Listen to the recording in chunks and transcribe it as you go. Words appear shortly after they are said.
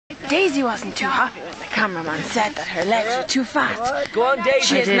Daisy wasn't too happy when the cameraman said that her legs were too fat. Go on, Daisy.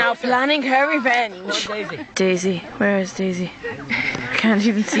 She is now planning her revenge. Go on, Daisy. Daisy, where is Daisy? I can't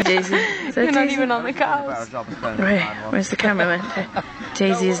even see Daisy. Is that You're not Daisy? even on the cows. Right, where's the cameraman?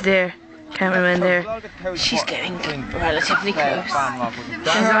 Daisy is there. Cameraman there. She's getting relatively close.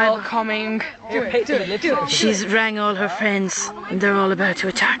 They're all coming. She's rang all her friends and they're all about to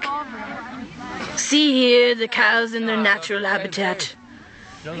attack. See here the cows in their natural habitat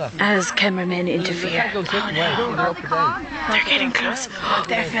as cameramen interfere. Oh no, they're getting close.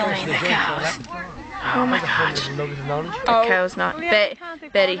 They're filming the cows. Oh my god. The cow's not. Betty.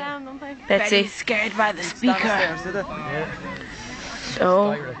 Betsy. Betty's scared by the speaker.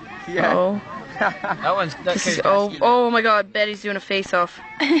 Oh. Oh. That one's. Oh my god, Betty's doing a face off.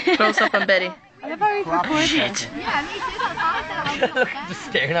 Close up on Betty. Shit. Just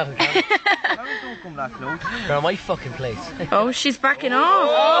staring at the camera. You're on my fucking place. Oh, she's backing off.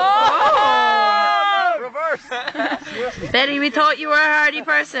 Oh. Reverse. Betty, we thought you were a hardy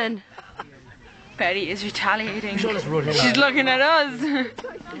person. Betty is retaliating. She's looking at us.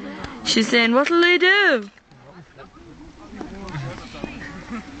 She's saying, what'll they do?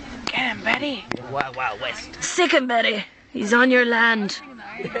 Get him, Betty. Wow, West. Sick him, Betty. He's on your land.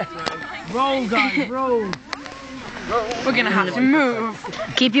 Roll, guys, roll. We're gonna have to move.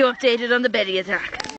 Keep you updated on the Betty attack.